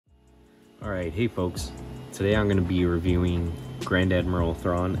Alright, hey folks. Today I'm going to be reviewing Grand Admiral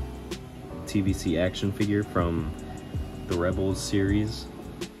Trawn TVC action figure from the Rebels series.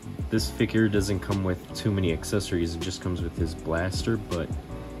 This figure doesn't come with too many accessories, it just comes with his blaster, but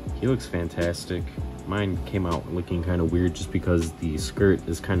he looks fantastic. Mine came out looking kind of weird just because the skirt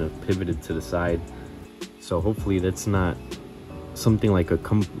is kind of pivoted to the side. So hopefully that's not something like a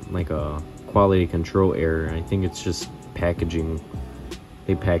quality control error. I think it's just packaging.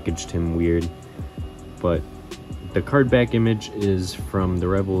 They packaged him weird. But the card back image is from the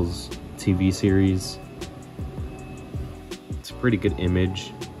Rebels TV series. It's a pretty good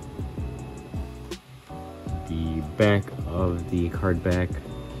image. The back of the card back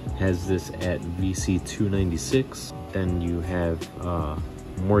has this at VC 296. Then you have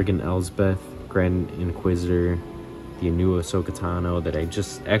Morgan Elsbeth, Grand Inquisitor, the new Ahsoka Tano that I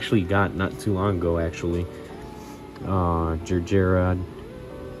just actually got not too long ago actually. Jerjerrod,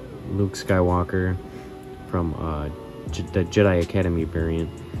 Luke Skywalker from the Jedi Academy variant,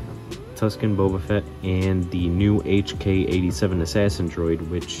 Tusken Boba Fett, and the new HK-87 Assassin droid,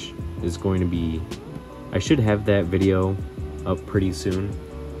 which is going to be, I should have that video up pretty soon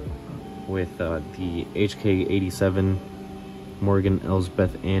with the HK-87, Morgan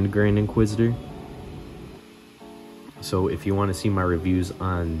Elsbeth, and Grand Inquisitor. So if you want to see my reviews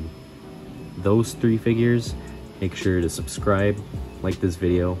on those three figures, make sure to subscribe, like this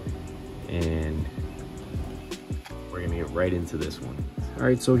video, and we're gonna get right into this one. All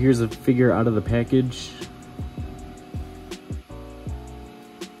right, so here's a figure out of the package.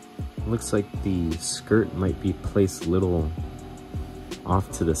 Looks like the skirt might be placed a little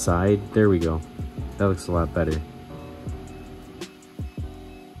off to the side. There we go. That looks a lot better.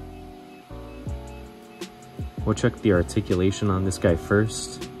 We'll check the articulation on this guy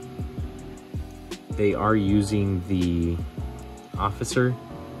first. They are using the officer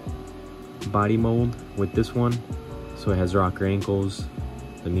body mold with this one, so it has rocker ankles.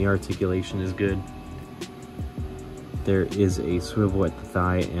 The knee articulation is good. There is a swivel at the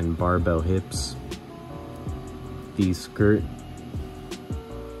thigh and barbell hips. The skirt,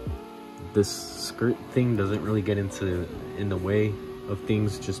 this skirt thing doesn't really get in the way of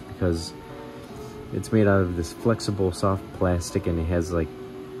things just because it's made out of this flexible soft plastic, and it has like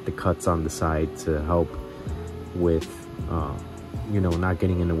the cuts on the side to help with you know, not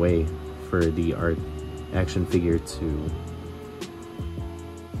getting in the way for the action figure to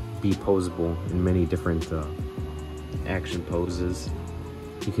be posable in many different action poses.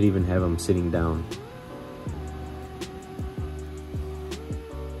 You could even have him sitting down.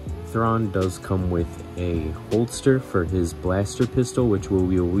 Thrawn does come with a holster for his blaster pistol, which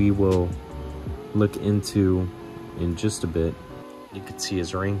we will look into in just a bit. You can see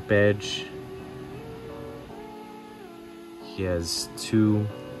his rank badge. He has 2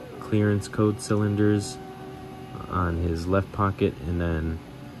 clearance code cylinders on his left pocket, and then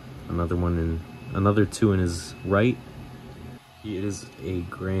another 2 in his right. He is a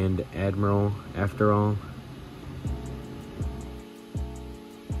Grand Admiral after all.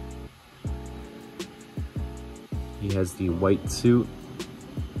 He has the white suit.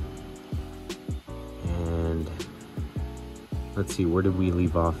 And let's see, where did we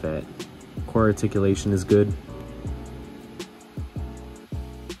leave off at? Core articulation is good.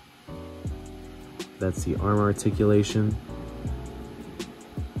 That's the arm articulation.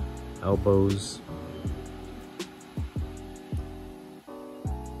 Elbows.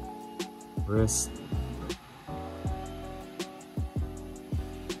 Wrist.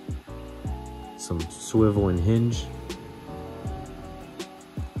 Some swivel and hinge.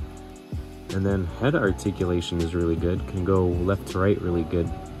 And then head articulation is really good. Can go left to right really good.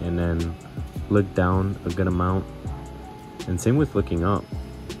 And then look down a good amount. And same with looking up.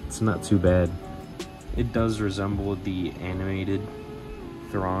 It's not too bad. It does resemble the animated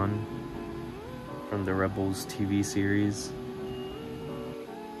Thrawn from the Rebels TV series.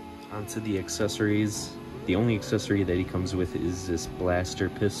 Onto the accessories. The only accessory that he comes with is this blaster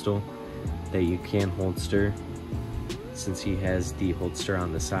pistol that you can holster, since he has the holster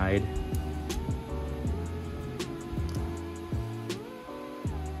on the side.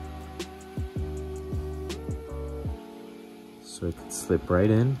 So it can slip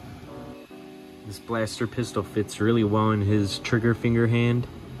right in. This blaster pistol fits really well in his trigger finger hand.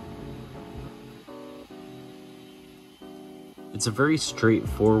 It's a very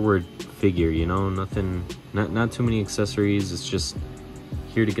straightforward figure, you know, not too many accessories. It's just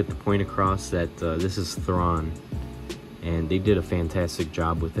here to get the point across that this is Thrawn, and they did a fantastic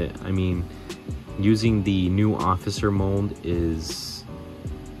job with it. I mean, using the new officer mold is,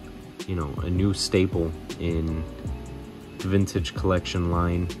 you know, a new staple in the vintage collection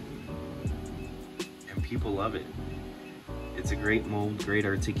line. people love it. It's a great mold, great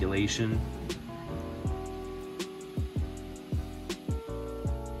articulation.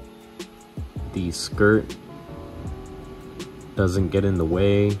 The skirt doesn't get in the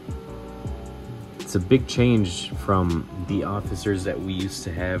way. It's a big change from the officers that we used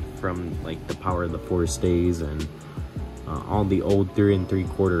to have from like the Power of the Force days and all the old 3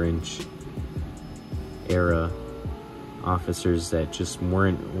 3/4 inch era officers that just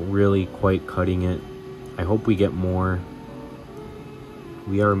weren't really quite cutting it. I hope we get more.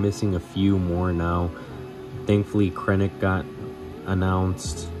 We are missing a few more now. Thankfully, Krennic got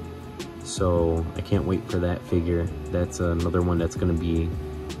announced, so I can't wait for that figure. That's another one that's going to be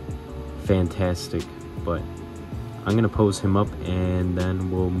fantastic, but I'm going to pose him up and then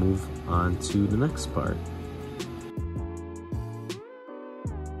we'll move on to the next part.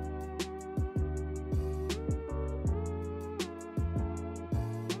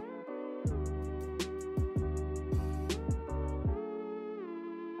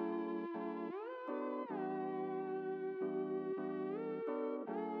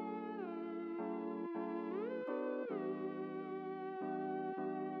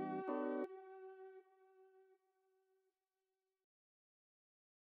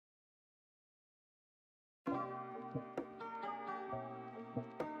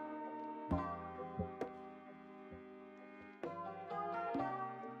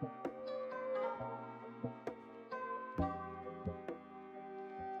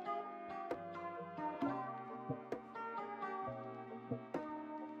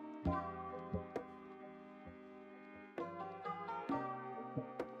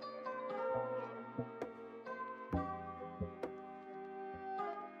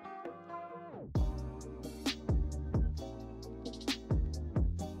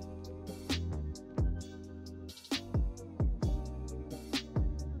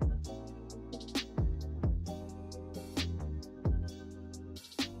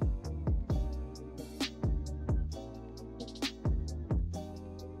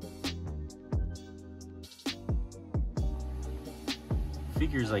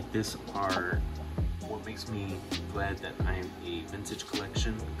 Figures like this are what makes me glad that I'm a vintage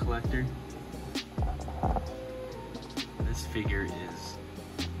collection collector. This figure is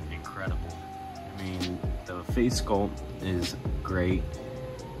incredible. I mean, the face sculpt is great.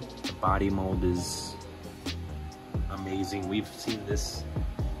 The body mold is amazing. We've seen this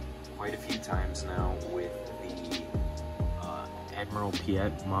quite a few times now with the Admiral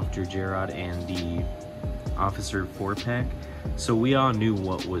Piet, Moff Jerjerrod, and the Officer 4-pack. So we all knew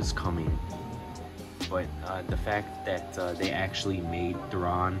what was coming, but the fact that they actually made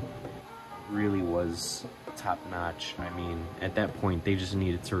Thrawn really was top notch. I mean, at that point, they just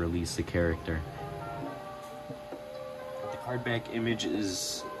needed to release the character. The card back image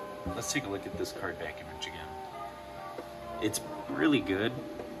is, let's take a look at this card back image again. It's really good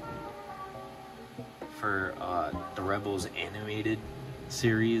for the Rebels animated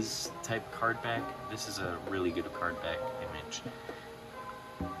series type card back. This is a really good card back image.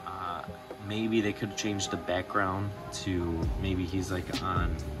 Maybe they could have changed the background to maybe he's like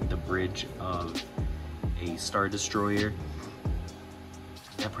on the bridge of a Star Destroyer.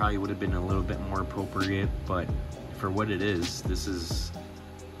 That probably would have been a little bit more appropriate, but for what it is, this is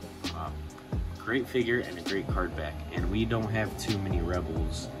a great figure and a great card back. And we don't have too many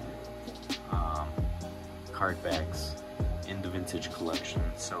Rebels card backs in the vintage collection,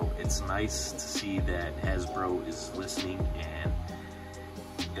 so it's nice to see that Hasbro is listening and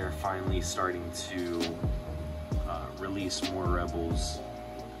they're finally starting to release more Rebels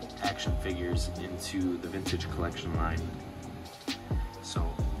action figures into the vintage collection line. So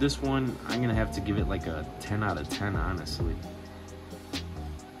this one, I'm gonna have to give it like a 10 out of 10, honestly.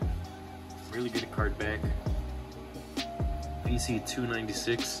 Really good card back. VC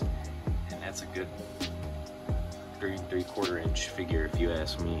 296, and that's a good 3 3/4 inch figure if you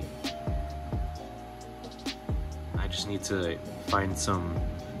ask me. I just need to find some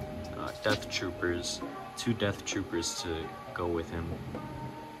Death Troopers, 2 Death Troopers to go with him.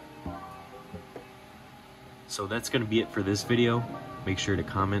 So that's going to be it for this video. Make sure to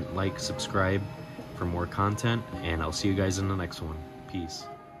comment, like, subscribe for more content, and I'll see you guys in the next one. Peace.